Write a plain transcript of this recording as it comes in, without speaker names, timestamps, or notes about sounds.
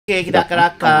Okay, kita akan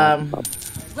rakam.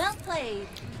 Well played.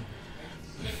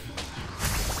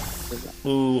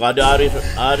 Ada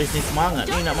Aris ni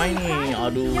semangat ni nak main ni.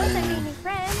 Aduh.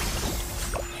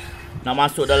 Nak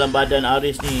masuk dalam badan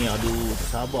Aris ni. Aduh, tak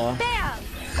sabar.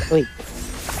 Oi.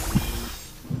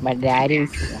 Badan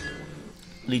Aris.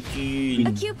 Licin.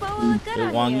 Dia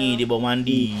wangi, dia bawa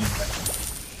mandi.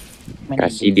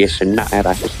 Kasih dia senak,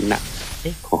 rasa senak.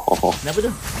 Kenapa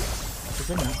tu? Rasa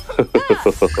senak?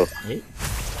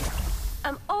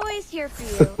 I'm always here for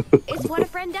you. It's what a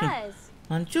friend does.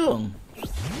 Mancung.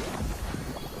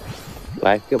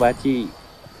 Baik ke pakcik?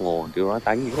 Oh, dia orang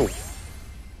tangis tu.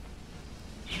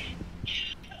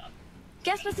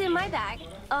 Guess what's in my bag?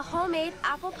 A homemade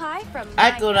apple pie from my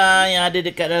Hai korang yang ada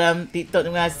dekat dalam TikTok,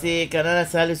 terima kasih kerana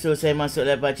selalu suruh saya masuk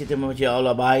dalam pakcik. Terima kasih, ya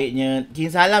Allah baiknya.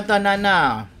 Kirim salam tuan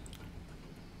Nana.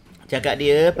 Cakap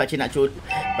dia pakcik nak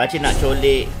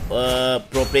colek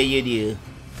pro player dia.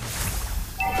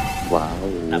 Wow.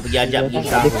 Nak pergi ajak pergi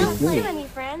sahur.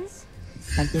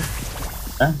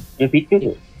 Ha? Dia fitur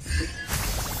tu.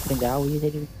 Jauh je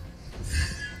tadi.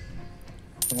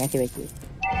 Terima kasih pakcik.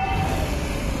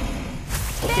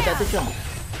 Okey tak tu Chong?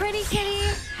 Pretty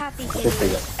kitty, happy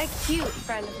kitty, a cute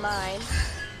friend of mine.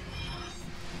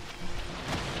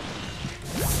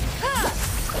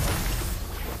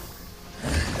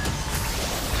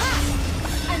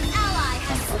 An ally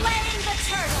has slain the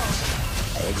turtle.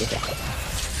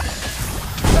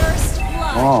 First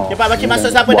blood. Cepat pakcik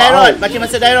masuk siapa Dairot? Pakcik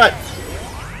masuk Dairot.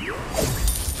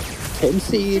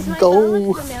 MC Is my go.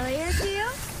 bow familiar to you?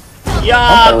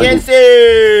 Ya,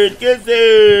 Kensin.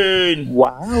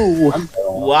 Wow,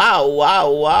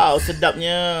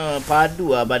 sedapnya.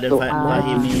 Padu lah badan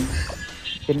Fahim ni.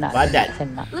 Senak. Badat.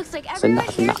 Looks like everyone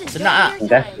here to Senak. join your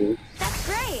time. That's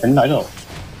great. Senak tu.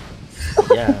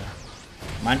 Ya.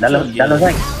 Mancung je. Dalam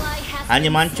sangat. Ally has Hanya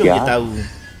mancung je tahu.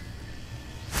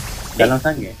 Dalam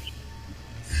sangat.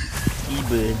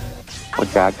 Tiba. Oh,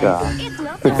 jaga. It's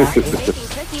not that hard making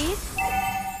cookies.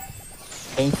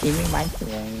 MC ni mancung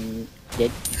yang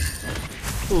jadi.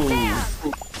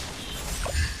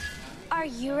 Are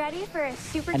you ready for a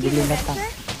super Ada cute lima tak?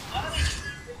 adventure?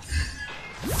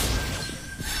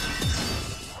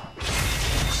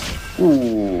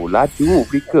 Laju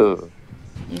flicker.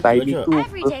 Tadi tu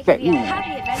Every day perfect can be tu. a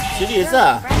happy adventure. Serius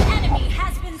ah? An enemy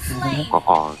has been slain.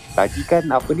 Tadi kan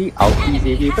apa ni, ulti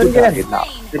Xavier pun tak kena.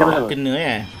 Tak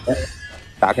kena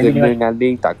Tak kena dengan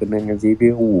Link, tak kena dengan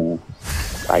Xavier.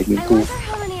 Timing I tu. wonder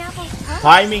how many apples Papa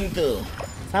Timing tu.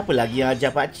 Siapa lagi yang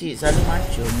ajar pakcik? Selalu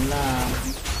mancung lah.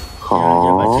 Yang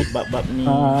ajar pakcik bab-bab ni.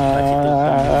 Pakcik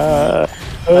terpaksa.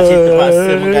 Pakcik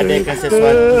terpaksa menggadaikan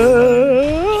sesuatu.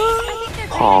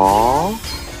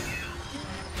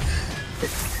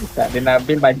 Tak ada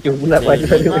Nabil mancung pula pada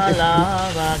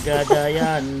Terimalah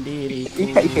gadaian diriku.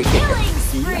 killing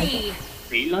spree.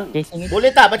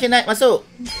 Boleh tak pakcik naik masuk?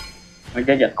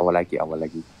 Sekejap. Awal lagi.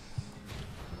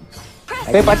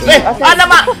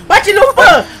 Alamak! Pakcik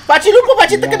lupa! Pakcik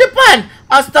terke depan!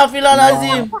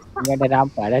 Astaghfirullahalazim. Dia dah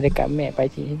nampak dah dekat map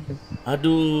pakcik tu.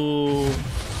 Aduh.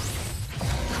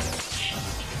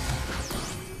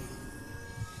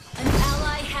 An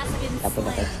ally has been Tak apa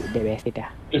dah slain. pakcik. Dia biasa dah.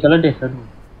 Salah dia. Salah.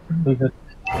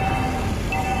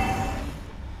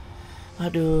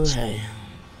 Aduh, hai.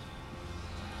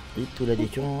 Itulah dia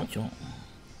cocok.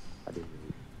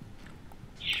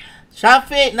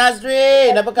 Syafiq,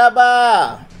 Nazrin, apa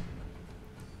khabar?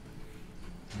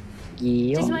 Does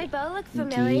Giong. my bow look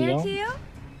familiar to you?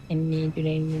 Ini tu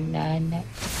anak.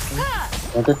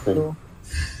 Betul.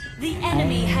 The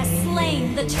enemy has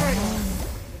slain the turtle.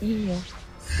 Iya.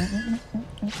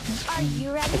 Are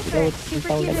you ready for a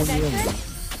super cute adventure?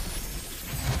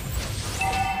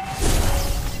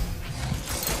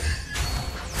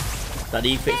 Tak ada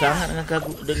efek sangat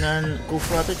dengan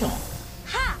kufra tu, Cok.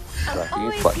 I'm Rasanya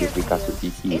always sebab dia here beli for kasut you.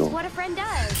 PC It's tu. what a friend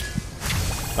does.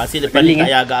 Pasti lepas ni tak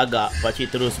payah agak-agak.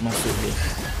 Pakcik terus masuk dia.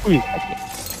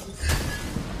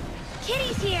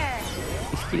 Kitty's here.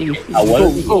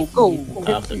 Awal. Go.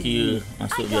 Tak kira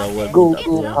masuk dia awal. Go. Tak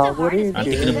apa. Power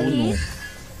Nanti kena bunuh.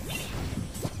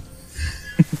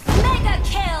 Mega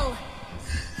kill.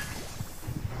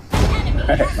 Enemy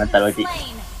has Mantap been pakcik.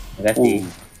 slain. Terima kasih.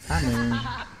 Sama.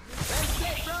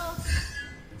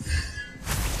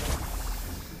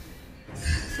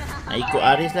 Nak ikut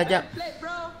Aris lah, Jap.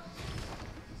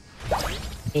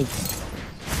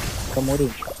 Kemudian.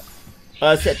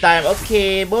 Set time.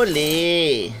 Okay,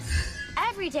 boleh.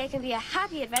 Every day can be a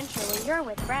happy adventure when you're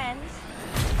with friends.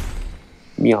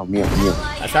 Miau.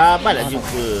 Tak sabarlah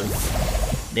jumpa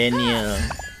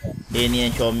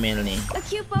Daniel comel ni. A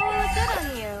cute bow will look good on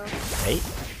you. Baik.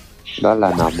 Dah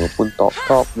lah nama pun top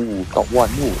 1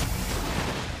 tu.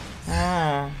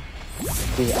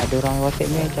 Ada orang WhatsApp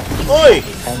ni macam Oi!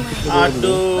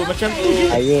 Aduh, macam tu.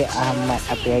 saya Ahmad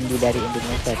Apriyadi dari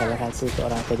Indonesia, salah satu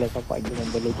seorang player PakcikGaming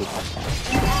membeli di pasar.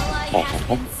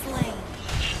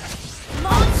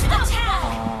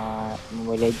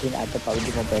 Mobile Legend atau PUBG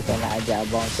Mobile, saya nak ajak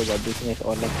abang untuk buat bisnes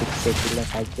online kita film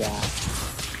saja.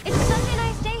 It's a Sunday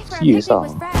nice day for a Yes, picnic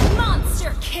with friends.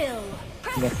 Monster kill.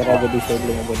 Ini sekarang jadi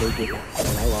seller Mobile Legend.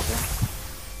 Tahu apa?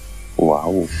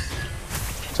 Wow.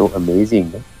 So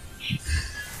amazing.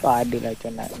 Tak ada lah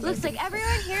macam nak. Looks like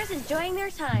everyone here is enjoying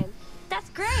their time. That's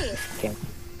great. Camp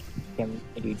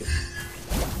duduk.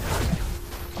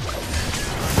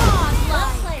 Well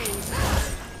played.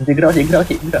 Cik gerak.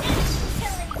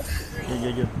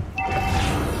 Jom.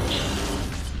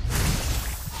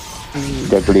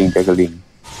 Juggling. Kita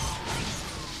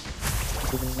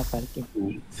nak parking.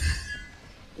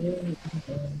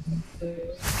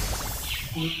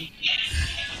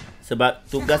 Sebab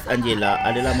tugas Angela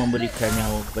adalah memberikan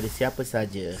nyawa kepada siapa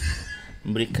saja.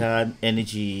 Memberikan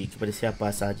energi kepada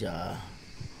siapa saja.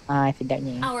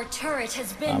 Sedapnya. Our turret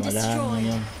has been Malam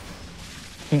destroyed.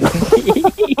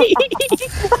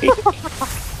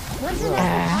 What does an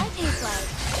apple pie taste like?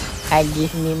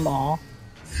 Give me more.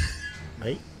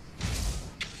 Baik.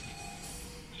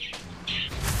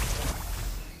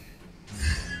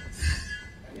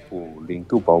 Oh, link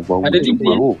tu bau-bau. Ada link ni?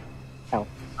 bau.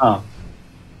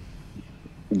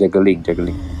 Juggling.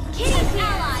 King's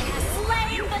ally has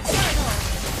slain the turtle.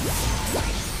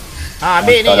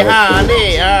 Ambil ni.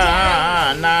 Ambil.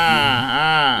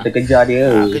 Nah. Kita kejar dia.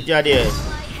 Kejar dia.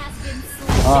 Ally has been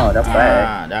slain.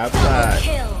 Dapat. Dapat.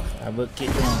 Kill. Double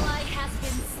kill tu. Ally has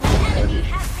been slain. Enemy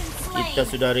has been slain. Kita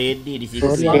sudah ready di situ.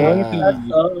 So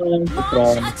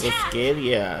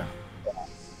scary lah.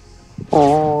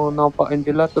 Oh, nampak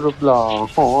Angela terus belah.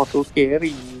 Oh, so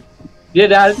scary. Dia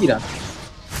dah ulti dah.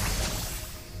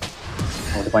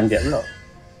 Oh, dia panjat pula.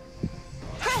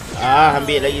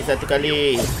 Ambil lagi satu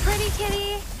kali. Pretty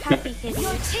kitty, happy kitty.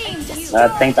 Your team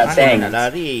Tank tak Mana tank. nak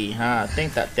lari?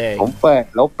 Tank tak tank.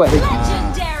 Lompat lagi.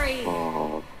 legendary.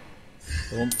 Oh,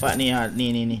 Lompat ni.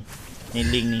 Ni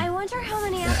link ni. I wonder how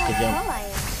many apples kejam. full I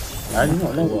am. Banyak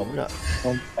lah. Keluar pula.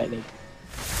 Lompat lagi.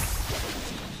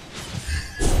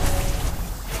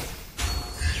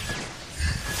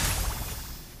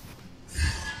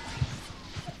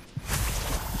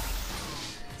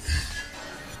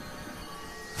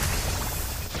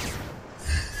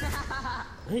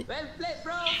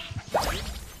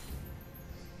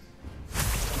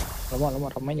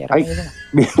 Lama ramai sana.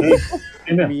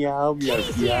 Miau.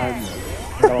 Guess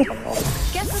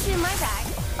what's in my bag?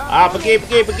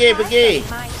 Pergi.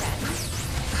 My friend.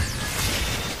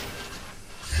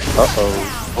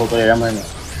 Oh, boleh ramai ni.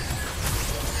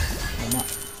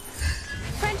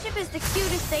 Friendship is the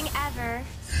cutest thing ever.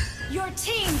 Your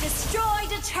team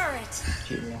destroyed a turret.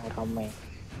 Cik yang ramai.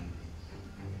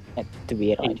 Itu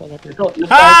berak je tadi.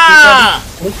 Ha!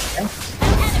 Enemy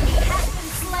has been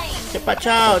slain. Cepat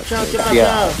Chow. Cepat Dia,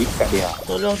 Chow. ikat dia.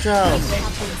 Tolong Chow. Enemy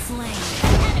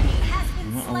has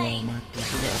been slain. Mati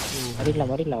pula aku.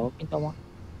 Marilah. Pintu mak.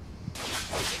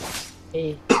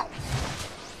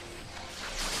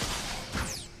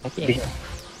 Okey.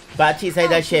 Pakcik saya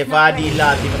dah share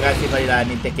Fadila. Terima kasih Fadila.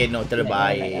 Ni tekeno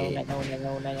terbaik.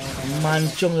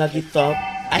 Mancung lagi top.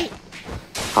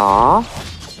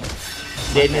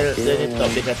 Daniel top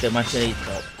dia kata mancung lagi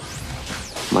top.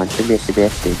 Macam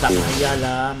biasa-biasa Tak je.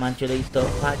 payahlah mancung lagi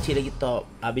top. Pakcik lagi top.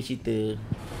 Habis cerita.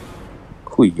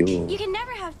 Huyo. You can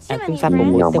never have too Aku many sama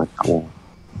friends. Miau macam.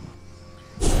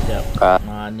 Sekejap. Ah.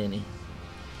 Mana ni?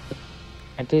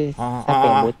 Ada siapa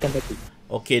yang botol tadi?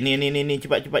 Okey, ni.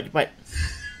 Cepat. Cepat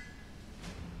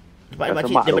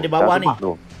pakcik Semak daripada tu, bawah dah ni. semak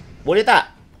tu. Boleh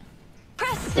tak?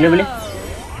 Boleh.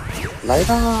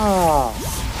 Laila.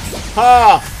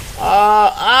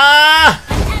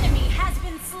 Enemy has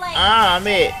been slain.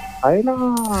 Ambil. Laila.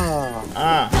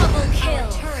 Double kill.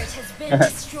 Turret has been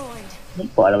destroyed.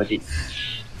 Nampak lah pakcik.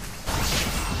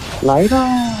 Laila.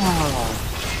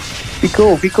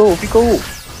 Piko.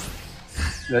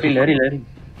 Lari.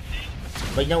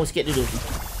 Bagi nyawa sikit dulu.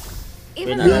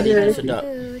 Even nak though lari they're sedap.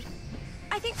 food,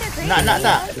 I think they're great. Nak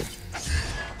tak?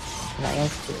 Nak yang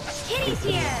sikit. Kitty's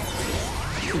here.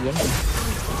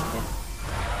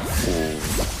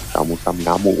 Sama-sama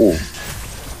ngamuk. Oh.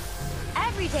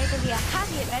 Every day can be a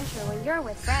happy adventure when you're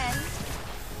with friends.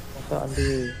 Tak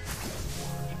ada.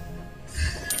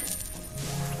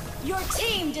 Your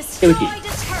team destroyed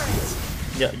a turret.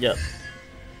 Sekejap.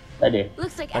 Tak ada.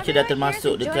 Looks like Pakcik dah everyone here is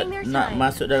termasuk dekat enjoying their nak time.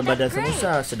 masuk dalam badan That's great.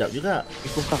 samosa. Sedap juga.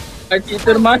 Pakcik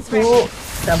termasuk.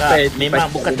 Sampai Tak, memang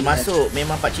bukan termasuk.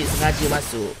 Memang pakcik sengaja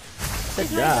masuk. Does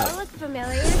my Sedap. bow look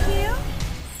familiar to you?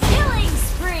 Killing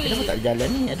spree. Kenapa tak jalan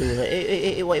ni? Aduh.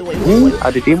 Wait.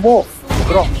 Ada tembok.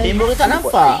 Drop. Tembok dia tak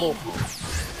nampak.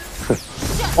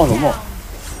 Oh, nombor.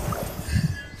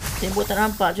 Tembok tak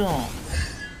nampak, Cok.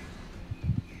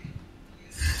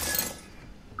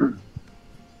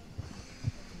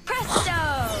 Presto!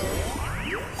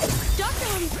 Doctor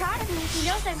will be proud of me if he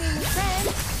knows I'm being his friend.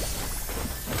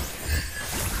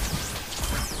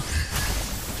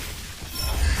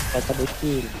 Kata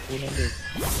bocil. Punya dia.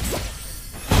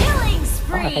 Killing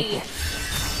spree!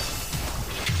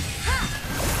 Ha!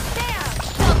 There!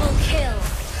 Double kill!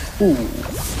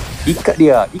 Ikat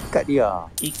dia. Ikat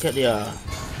dia.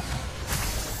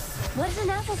 What does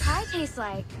an apple pie taste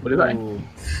like? Boleh tak?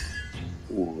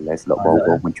 Lancelot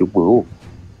baru mencuba.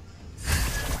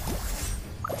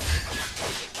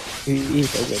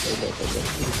 Tak ada.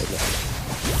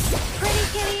 Pretty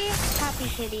kitty, happy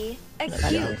kitty, a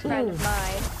cute friend of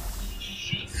mine.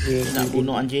 Nak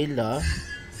bunuh Angela.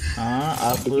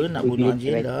 Apa nak bunuh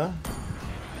Angela?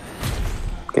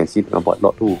 Kasih tengah buat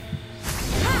lock tu.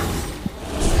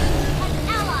 An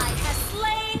ally has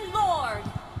slain Lord.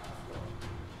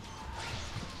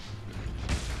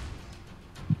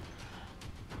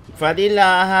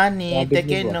 Fadila, Hani, Ya, dia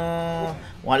Tekeno.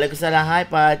 Waalaikumsalam. Hai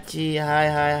Pakcik. Hai.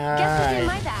 Guess what's in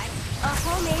my bag? A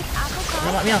homemade apple pie.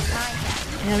 Selamat, Mia. pie.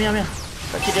 Mia.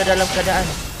 Pakcik dia dalam keadaan.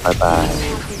 Bye-bye.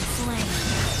 Have been slain.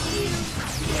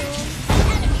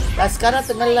 Sekarang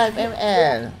tengah live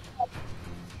ML.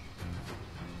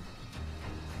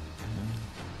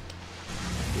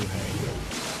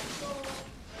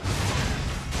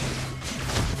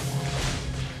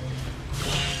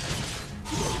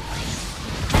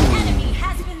 Enemy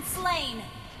has been slain.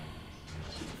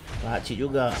 Pakcik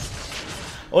juga.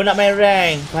 Oh, nak main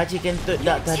rank. Pakcik kentut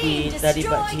tak tadi? Tadi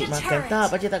Pakcik makan.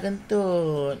 Tak, Pakcik tak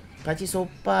kentut. Pakcik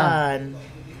sopan.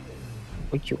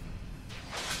 Ucuk.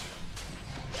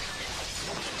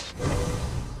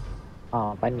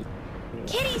 Panik.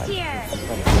 Kitty's here.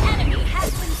 Enemy has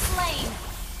been slain.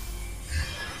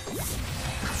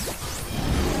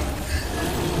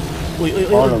 Oi.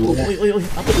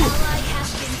 Apa tu? Ally has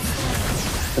been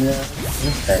slain. Kena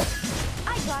style.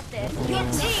 I got this. Your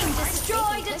team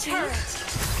destroyed a turret.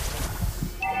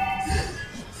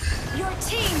 Your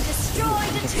team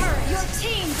destroyed a turret. Your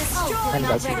team destroyed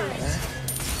a turret.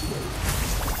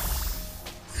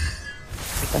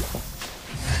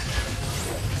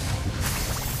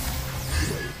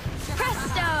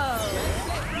 Presto!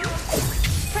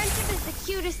 Friendship is the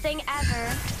cutest thing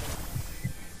ever.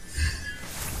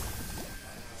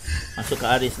 Masuk ke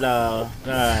Aris lah.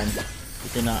 Kan?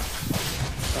 Kita nak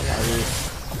Aris.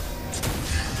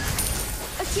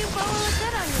 A cute bow will look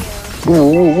good on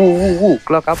you.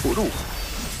 Keluar kapuk tu.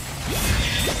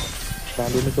 Dah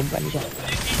 5 keempat ni dah.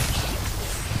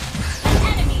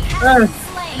 Enemy has been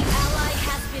slain. Ally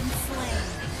has been slain.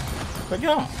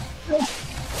 Kejap.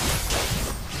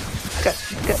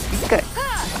 Ikat.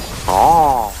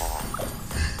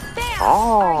 There.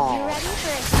 Oh. Are you ready for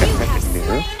it? You have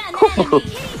slain an enemy.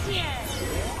 Kitty's here.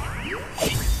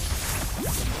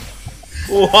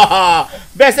 Wah,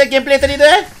 best gameplay tadi tu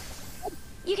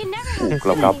You can never have too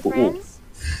Kelab many kapuk tu. friends.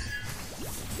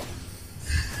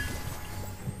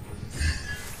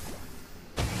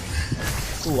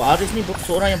 Aris ni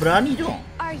seorang yang berani je.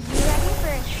 Are you ready for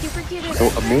a super cute So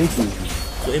adventure? amazing.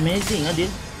 So amazing lah dia.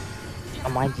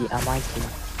 Amaji.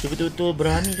 Dia betul-betul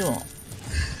berani je.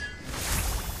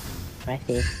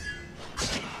 Masih.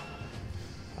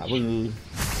 Apa?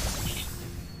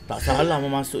 Tak salah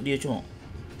memasuk dia cok.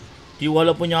 Dia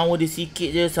walaupun nyawa dia sikit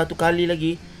je satu kali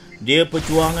lagi, dia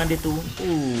perjuangan dia tu.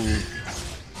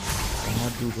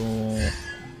 Aduh cok.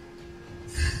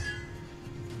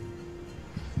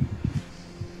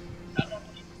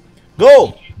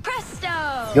 Go! Presto!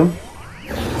 Jom.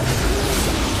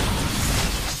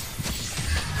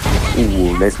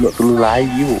 Lancelot tu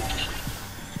layu.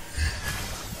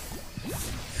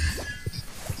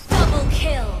 Double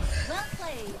kill. Well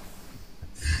played.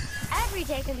 Every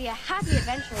day can be a happy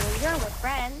adventure when you're with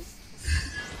friends.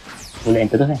 Boleh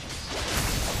enter terus kan?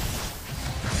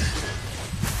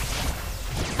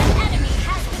 An enemy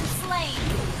has been slain.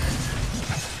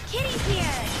 Kitty's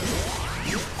here.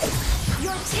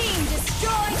 Your team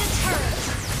destroyed a turret.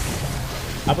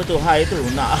 Apa tu high tu?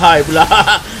 Nak high pula.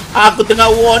 Aku tengah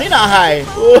war ni nak high.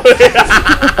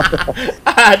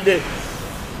 Ada.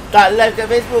 Tak live kat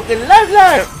Facebook ke?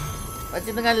 Live.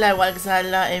 Macam tengah live.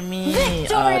 Waalaikumsalam Amy.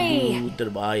 Victory! Aduh,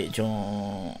 terbaik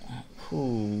cok.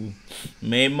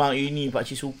 Memang ini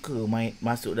Pakcik suka main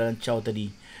masuk dalam caw tadi.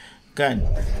 Kan?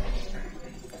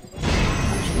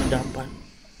 Pakcik dapat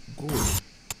gol.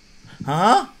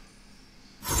 Ha?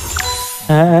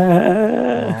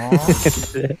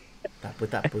 Tak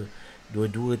apa.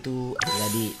 Dua-dua tu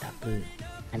adik-adik, tak apa.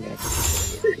 Ada.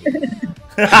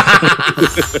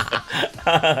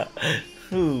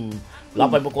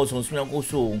 80,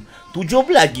 90,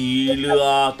 17 gila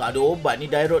lah. Tak ada obat ni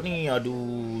Dairot ni.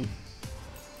 Aduh.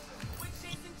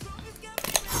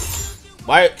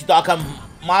 Baik, kita akan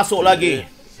masuk lagi.